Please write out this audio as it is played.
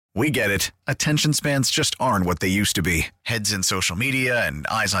We get it. Attention spans just aren't what they used to be. Heads in social media and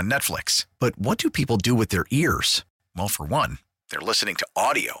eyes on Netflix. But what do people do with their ears? Well, for one, they're listening to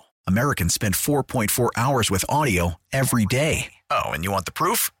audio. Americans spend 4.4 hours with audio every day. Oh, and you want the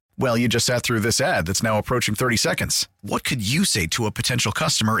proof? Well, you just sat through this ad that's now approaching 30 seconds. What could you say to a potential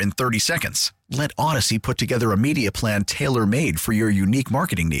customer in 30 seconds? Let Odyssey put together a media plan tailor-made for your unique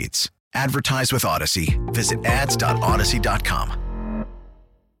marketing needs. Advertise with Odyssey. Visit ads.odyssey.com.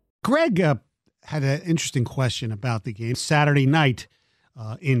 Greg had an interesting question about the game Saturday night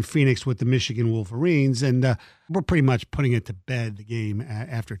in Phoenix with the Michigan Wolverines, and we're pretty much putting it to bed, the game,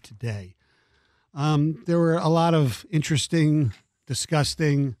 after today. There were a lot of interesting,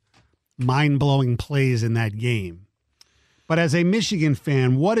 disgusting, mind-blowing plays in that game. But as a Michigan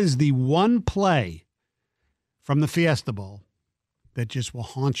fan, what is the one play from the Fiesta Bowl that just will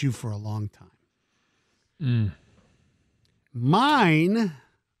haunt you for a long time? Mine,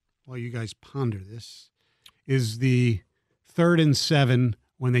 while you guys ponder this, is the 3rd and 7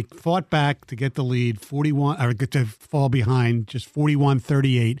 when they fought back to get the lead, 41 or to fall behind, just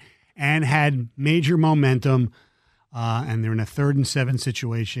 41-38, and had major momentum. And they're in a 3rd and 7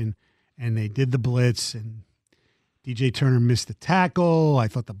 situation, and they did the blitz, and DJ Turner missed the tackle. I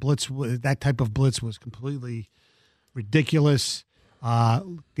thought the blitz, that type of blitz, was completely ridiculous.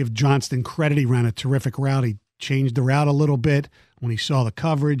 Give Johnston credit. He ran a terrific route. He changed the route a little bit when he saw the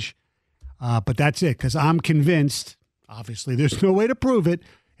coverage. But that's it, because I'm convinced, obviously there's no way to prove it,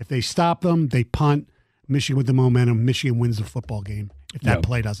 if they stop them, they punt, Michigan with the momentum, Michigan wins the football game if that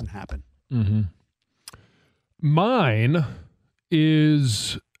play doesn't happen. Mm-hmm. Mine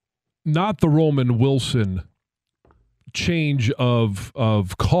is not the Roman Wilson change of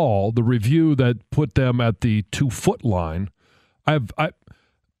call, the review that put them at the 2-foot line. I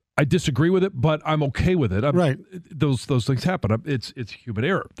disagree with it, but I'm okay with it. Right. Those things happen. It's human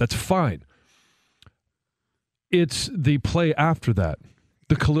error. That's fine. It's the play after that,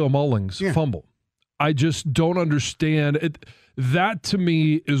 the Khalil Mullings fumble. I just don't understand it. That to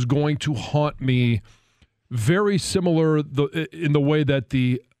me is going to haunt me. Very similar in the way that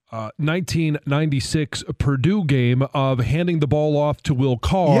the 1996 Purdue game of handing the ball off to Will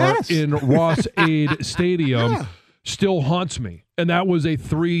Carr in Ross-Ade Stadium still haunts me. And that was a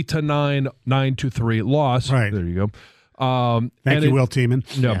 3-9, 9-3 loss. Right. There you go. Thank you, Will Tiemann.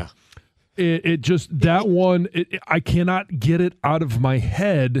 No. Yeah. It just, that one, I cannot get it out of my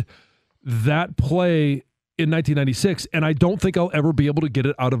head, that play in 1996, and I don't think I'll ever be able to get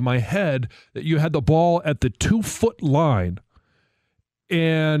it out of my head that you had the ball at the 2-foot line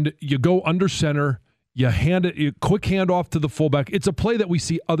and you go under center, you hand it, you quick handoff to the fullback. It's a play that we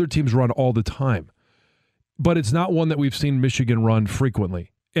see other teams run all the time, but it's not one that we've seen Michigan run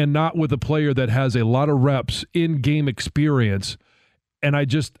frequently, and not with a player that has a lot of reps in game experience. And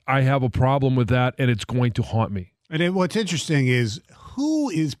I have a problem with that, and it's going to haunt me. And what's interesting is, who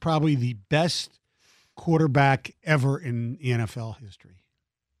is probably the best quarterback ever in the NFL history?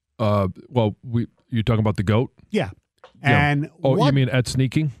 Well, you're talking about the GOAT? Yeah. And you mean at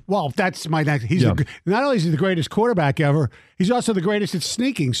sneaking? Well, that's my next. He's not only is he the greatest quarterback ever, he's also the greatest at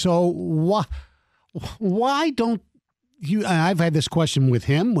sneaking. So why don't you? I've had this question with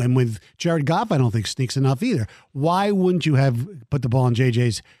him, and with Jared Goff, I don't think sneaks enough either. Why wouldn't you have put the ball in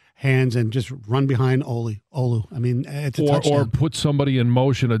JJ's hands and just run behind Olu? I mean, it's a touchdown. Or put somebody in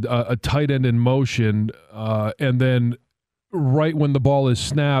motion, a tight end in motion, and then right when the ball is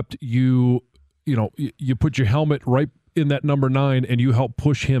snapped, you put your helmet right in that number 9 and you help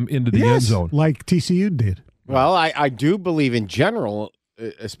push him into the end zone, like TCU did. Well, I do believe in general,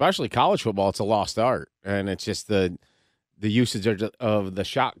 especially college football, it's a lost art, and it's just the usage of the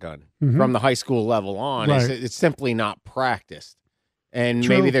shotgun from the high school level on. Right. It's simply not practiced. And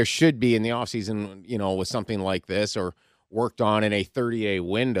True. maybe there should be in the offseason, with something like this, or worked on in a 30-day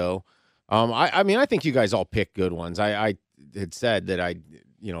window. I mean, I think you guys all picked good ones. I had said that I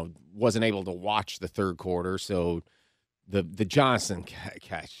wasn't able to watch the third quarter, so the Johnson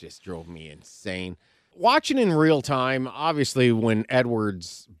catch just drove me insane. Watching in real time, obviously, when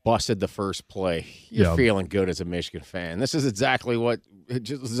Edwards busted the first play, you're feeling good as a Michigan fan. This is exactly what it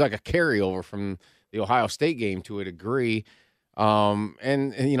just was, like a carryover from the Ohio State game to a degree.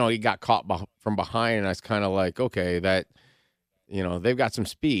 And he got caught from behind, and I was kind of like, okay, that, they've got some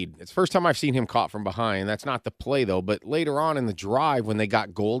speed. It's the first time I've seen him caught from behind. That's not the play, though. But later on in the drive, when they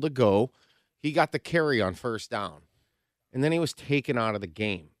got goal to go, he got the carry on first down. And then he was taken out of the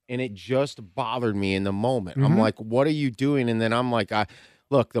game. And it just bothered me in the moment. I'm like, what are you doing? And then I'm like,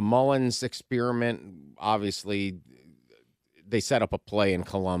 look, the Mullins experiment, obviously, they set up a play in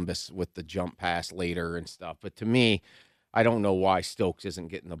Columbus with the jump pass later and stuff. But to me, I don't know why Stokes isn't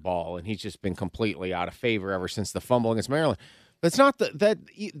getting the ball, and he's just been completely out of favor ever since the fumble against Maryland. That's not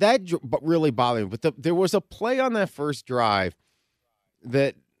that really bothered me. But there was a play on that first drive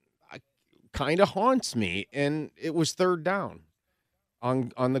that kind of haunts me, and it was third down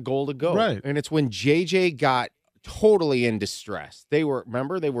on the goal to go. Right. And it's when JJ got totally in distress. They were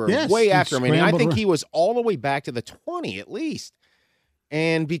Yes, way he after him. And I scrambled think around. he was all the way back to the 20 at least.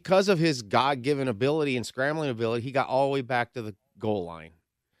 And because of his God-given ability and scrambling ability, he got all the way back to the goal line.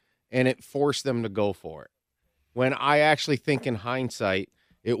 And it forced them to go for it. When I actually think in hindsight,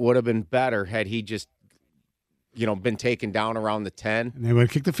 it would have been better had he just, been taken down around the 10. And they would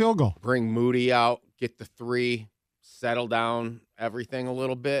kick the field goal. Bring Moody out, get the 3, settle down everything a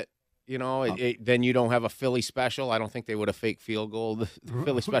little bit. Then you don't have a Philly special. I don't think they would have faked field goal, the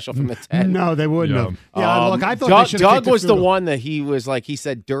Philly special from the 10. No, they wouldn't have. Yeah, look, I thought Doug, they should have Doug kicked the was field the goal. one that he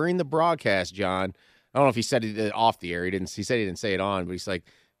said during the broadcast, John, I don't know if he said it off the air. He said he didn't say it on, but he's like,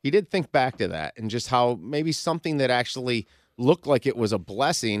 he did think back to that and just how maybe something that actually looked like it was a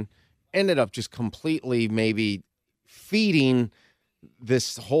blessing ended up just completely maybe feeding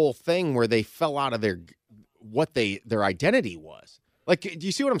this whole thing where they fell out of their identity was. Like, do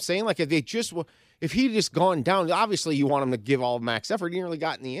you see what I'm saying? Like, if he'd just gone down, obviously you want him to give all max effort. He nearly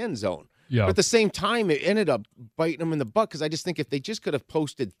got in the end zone. Yeah. But at the same time, it ended up biting him in the butt because I just think if they just could have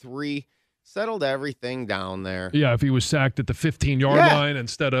posted 3, settled everything down there. Yeah, if he was sacked at the 15-yard line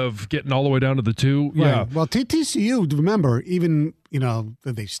instead of getting all the way down to the 2. Right. Yeah. Well, TCU, remember, even,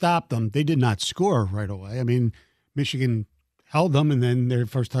 that they stopped them, they did not score right away. I mean, Michigan held them, and then their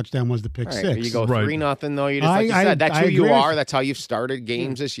first touchdown was the pick All right, 6. you go Right. 3-0, though. You just like you said, that's I who you agree with are. you. That's how you've started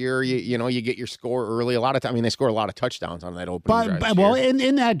games this year. You get your score early. A lot of time, they scored a lot of touchdowns on that opening drive. This Well, year.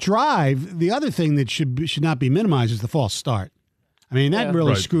 in that drive, the other thing that should not be minimized is the false start. I mean, that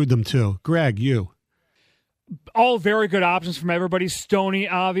really Right. screwed them too. Greg, you. All very good options from everybody. Stoney,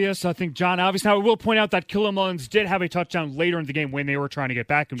 obvious. I think John, obvious. Now, I will point out that Killer Mullins did have a touchdown later in the game when they were trying to get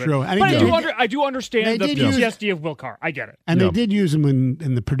back. True. And But he I do understand they the did use- PTSD of Will Carr. I get it. And they did use him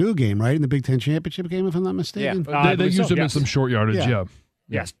in the Purdue game, right? In the Big Ten championship game, if I'm not mistaken. I They believe used so, him in yes. some short yardage, Yeah.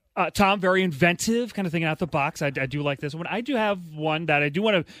 Yes. Tom, very inventive, kind of thinking out the box. I do like this one. I do have one that I do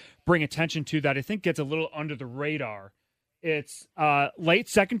want to bring attention to that I think gets a little under the radar. It's late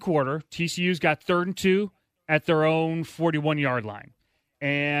second quarter. TCU's got 3rd and 2 at their own 41-yard line.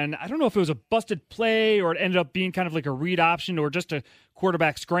 And I don't know if it was a busted play or it ended up being kind of like a read option or just a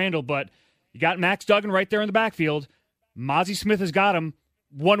quarterback scramble, but you got Max Duggan right there in the backfield. Mozzie Smith has got him,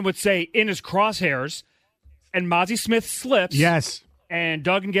 one would say, in his crosshairs. And Mozzie Smith slips. Yes. And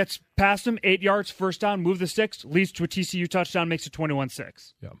Duggan gets past him, 8 yards, first down, move the sticks, leads to a TCU touchdown, makes it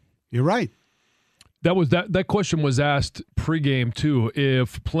 21-6. Yeah. You're right. That question was asked pregame too.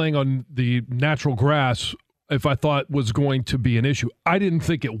 If playing on the natural grass, if I thought was going to be an issue, I didn't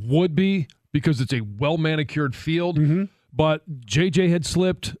think it would be because it's a well manicured field. Mm-hmm. But JJ had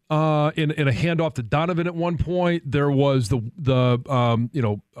slipped in a handoff to Donovan at one point. There was the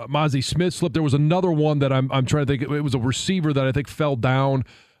Mozzie Smith slipped. There was another one that I'm trying to think. It was a receiver that I think fell down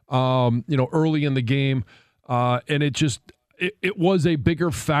early in the game, and it was a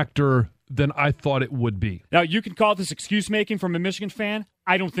bigger factor than I thought it would be. Now, you can call this excuse-making from a Michigan fan.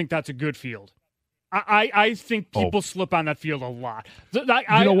 I don't think that's a good field. I think people slip on that field a lot. You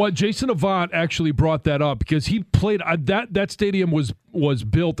know what? Jason Avant actually brought that up because he played that stadium was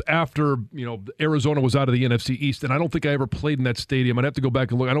built after Arizona was out of the NFC East, and I don't think I ever played in that stadium. I'd have to go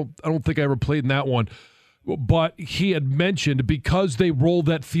back and look. I don't think I ever played in that one. But he had mentioned because they roll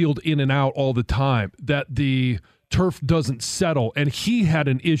that field in and out all the time that the turf doesn't settle, and he had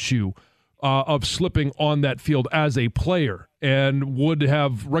an issue of slipping on that field as a player, and would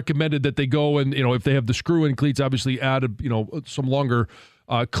have recommended that they go and if they have the screw-in cleats, obviously add some longer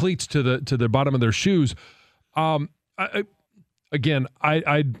cleats to the bottom of their shoes. We're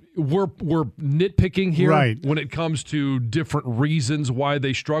nitpicking here Right. when it comes to different reasons why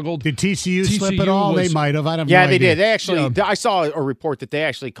they struggled. Did TCU slip at all? They might have. I don't know. Yeah, they did. They actually. I saw a report that they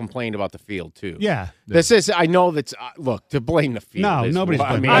actually complained about the field too. Yeah. This is. I know that's. Look, to blame the field. No, is nobody's what-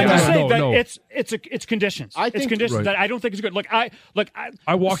 blaming I'm Yeah, just saying no. that it's conditions. I think- it's conditions Right. that I don't think is good. I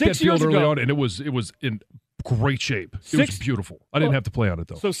walked 6 that field years early ago- on, and it was in great shape. It was beautiful. I didn't have to play on it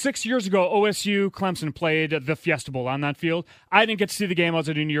though. So 6 years ago, OSU Clemson played the Fiesta Bowl on that field. I didn't get to see the game. I was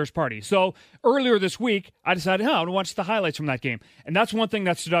at a New Year's party. So earlier this week, I decided, I want to watch the highlights from that game. And that's one thing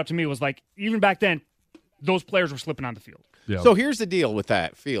that stood out to me was even back then, those players were slipping on the field. Yeah. So here's the deal with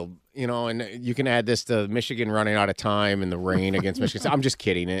that field, and you can add this to Michigan running out of time and the rain against Michigan. I'm just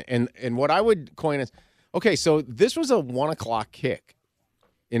kidding. And what I would coin is, okay, so this was a 1:00 kick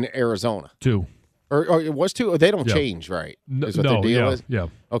in Arizona. 2. Or it was 2? They don't Yeah. change, right? No, Is what the deal is? yeah.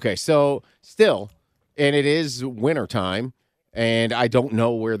 Okay, so still, and it is wintertime, and I don't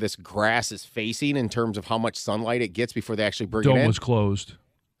know where this grass is facing in terms of how much sunlight it gets before they actually bring it Dome in. was closed.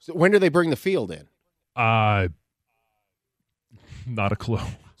 So when do they bring the field in? Not a clue.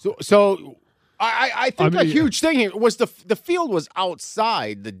 So I think a mean- huge thing here was the field was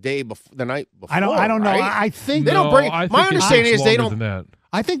outside the night before. I don't know. right? I think They don't bring- I think my it understanding takes is they longer don't- than that.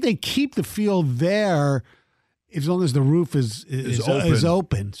 I think they keep the field there as long as the roof is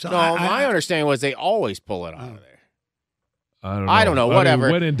open. So No, my understanding was they always pull it out of there. I don't know.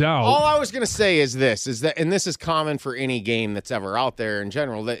 Whatever. When in doubt. All I was going to say is that, and this is common for any game that's ever out there in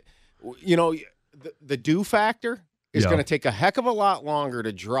general, that, the dew factor is Yeah. going to take a heck of a lot longer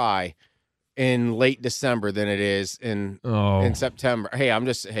to dry in late December than it is in September.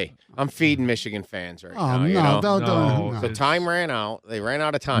 I'm feeding Michigan fans right now. You know? Don't. So time ran out. They ran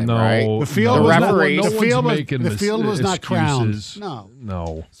out of time, No, right? The field The was referee- no the one's field was making the field was not crowned. excuses. No.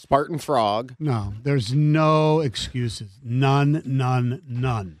 No. Spartan Frog. No, there's no excuses.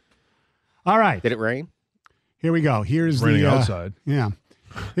 None. All right, Did it rain? here we go. Here's Raining the outside. Yeah,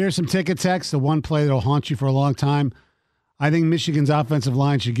 here's some ticket text. The one play that'll haunt you for a long time. I think Michigan's offensive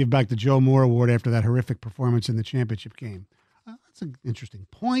line should give back the Joe Moore Award after that horrific performance in the championship game. That's an interesting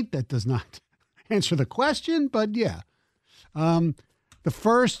point. That does not answer the question, but yeah. The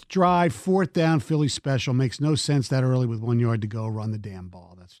first drive, 4th down, Philly special makes no sense that early with 1 yard to go. Run the damn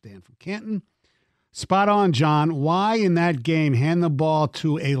ball. That's Dan from Canton. Spot on, John. Why in that game hand the ball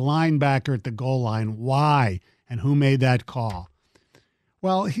to a linebacker at the goal line? Why? And who made that call?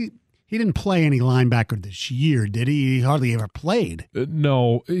 Well, he didn't play any linebacker this year, did he? He hardly ever played.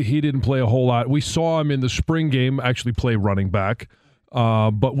 No, he didn't play a whole lot. We saw him in the spring game actually play running back,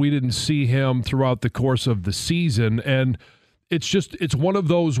 but we didn't see him throughout the course of the season. And it's one of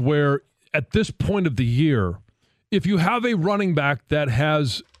those where at this point of the year, if you have a running back that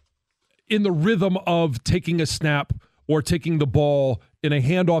has in the rhythm of taking a snap or taking the ball in a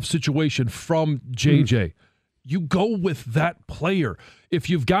handoff situation from JJ, you go with that player. If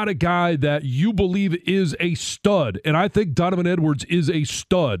you've got a guy that you believe is a stud, and I think Donovan Edwards is a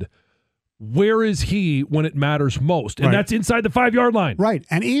stud, where is he when it matters most? And Right. that's inside the 5-yard line. Right.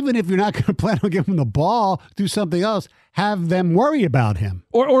 And even if you're not going to plan on giving him the ball, do something else, have them worry about him.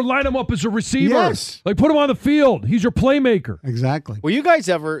 Or line him up as a receiver. Yes. Like, put him on the field. He's your playmaker. Exactly. Were you guys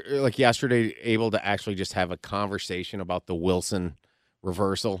ever, like yesterday, able to actually just have a conversation about the Wilson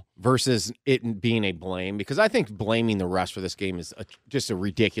reversal versus it being a blame? Because I think blaming the refs for this game is just a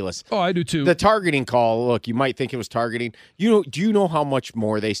ridiculous. Oh, I do too. The targeting call, look, you might think it was targeting. Do you know how much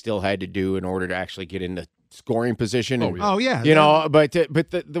more they still had to do in order to actually get into scoring position? Oh, yeah. But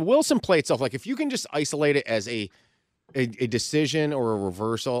the Wilson play itself, like if you can just isolate it as a decision or a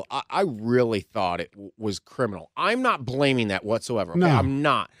reversal, I really thought it was criminal. I'm not blaming that whatsoever. Okay? No. I'm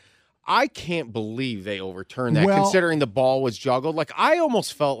not. I can't believe they overturned that, Well- considering the ball was juggled. Like I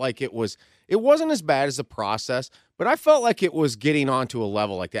almost felt like it wasn't as bad as the process, but I felt like it was getting onto a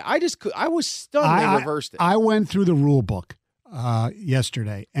level like that. I was stunned they reversed it. I went through the rule book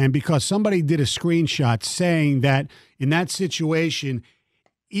yesterday, and because somebody did a screenshot saying that in that situation,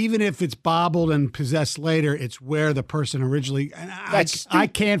 even if it's bobbled and possessed later, it's where the person originally. And I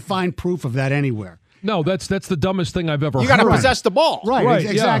can't find proof of that anywhere. No, that's the dumbest thing I've ever You heard. got to possess the ball. Right,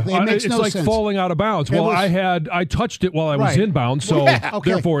 exactly. Yeah. It makes it's no like sense. falling out of bounds. Well, I touched it while I was Right. inbound, so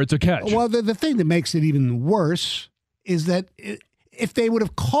Okay. therefore it's a catch. Well, the thing that makes it even worse is that if they would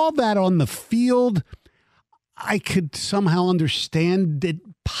have called that on the field, I could somehow understand it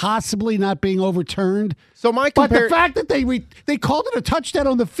possibly not being overturned. So my But the fact that they called it a touchdown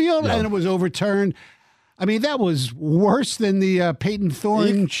on the field Yeah. and it was overturned, I mean, that was worse than the Peyton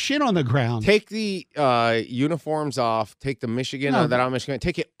Thorne shit on the ground. take the uniforms off, take the Michigan No. that I'm Michigan,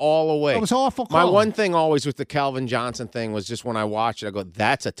 take it all away. That was an awful My call. one thing always with the Calvin Johnson thing was just when I watched it, I go,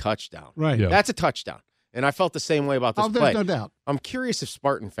 "That's a touchdown." Right. Yeah. That's a touchdown. And I felt the same way about this Oh, play. there's no doubt. I'm curious if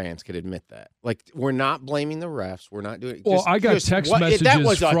Spartan fans could admit that. Like, we're not blaming the refs. We're not doing. Well, just- I got just text what- messages that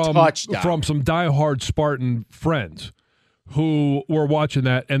was a touchdown. from some diehard Spartan friends who were watching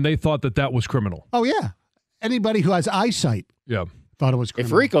that, and they thought that was criminal. Oh, yeah. Anybody who has eyesight Yeah. thought it was If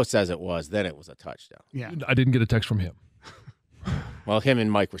criminal. Rico says it was, then it was a touchdown. Yeah. I didn't get a text from him. Well, him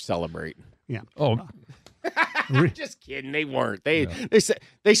and Mike were celebrating. Yeah. Oh, Just kidding. They weren't. They said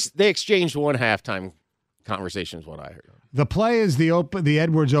they exchanged one halftime conversation is what I heard. The play is the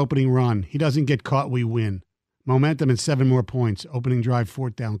Edwards opening run. He doesn't get caught, we win. Momentum and 7 more points. Opening drive,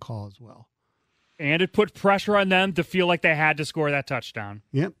 4th down call as well. And it put pressure on them to feel like they had to score that touchdown.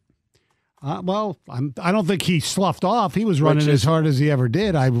 Yep. Well, I don't think he sloughed off. He was running as hard as he ever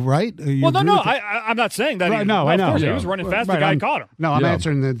did. Right? I'm not saying that. Right, no, I know. He was running fast. The guy caught him. No, I'm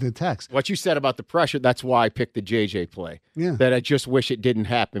answering the text. What you said about the pressure, that's why I picked the JJ play. Yeah. That I just wish it didn't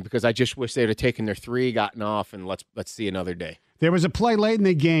happen because I just wish they'd have taken their 3, gotten off, and let's see another day. There was a play late in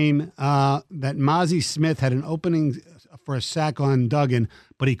the game that Mozzie Smith had an opening for a sack on Duggan,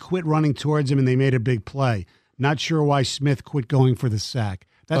 but he quit running towards him, and they made a big play. Not sure why Smith quit going for the sack.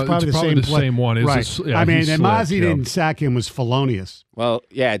 That's probably the same one. Right. And Mozzie didn't sack him was felonious. Well,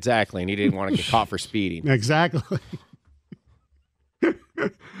 yeah, exactly. And he didn't want to get caught for speeding. Exactly.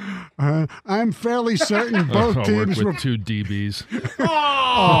 I'm fairly certain both teams with were 2 DBs.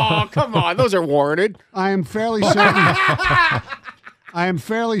 Oh, come on. Those are warranted. I am fairly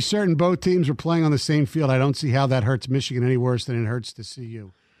certain both teams were playing on the same field. I don't see how that hurts Michigan any worse than it hurts to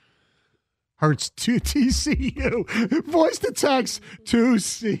CU. Hurts to TCU. Voice to text to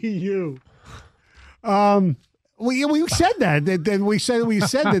CU. We said that. We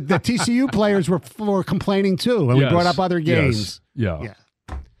said that the TCU players were complaining too, and we brought up other games. Yes. Yeah.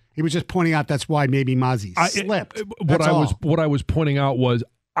 He was just pointing out that's why maybe Mozzie slipped. What I was pointing out was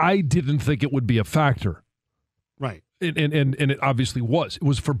I didn't think it would be a factor. Right. And it obviously was. It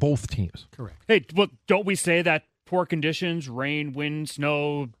was for both teams. Correct. Hey, well, don't we say that poor conditions, rain, wind,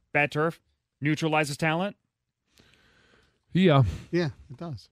 snow, bad turf, neutralizes talent? Yeah. Yeah, it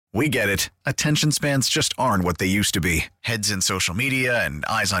does. We get it. Attention spans just aren't what they used to be. Heads in social media and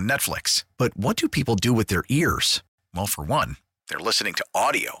eyes on Netflix. But what do people do with their ears? Well, for one, they're listening to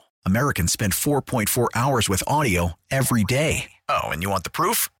audio. Americans spend 4.4 hours with audio every day. Oh, and you want the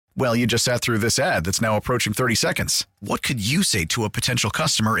proof? Well, you just sat through this ad that's now approaching 30 seconds. What could you say to a potential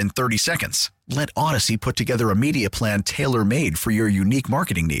customer in 30 seconds? Let Odyssey put together a media plan tailor-made for your unique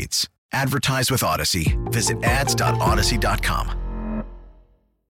marketing needs. Advertise with Odyssey. Visit ads.odyssey.com.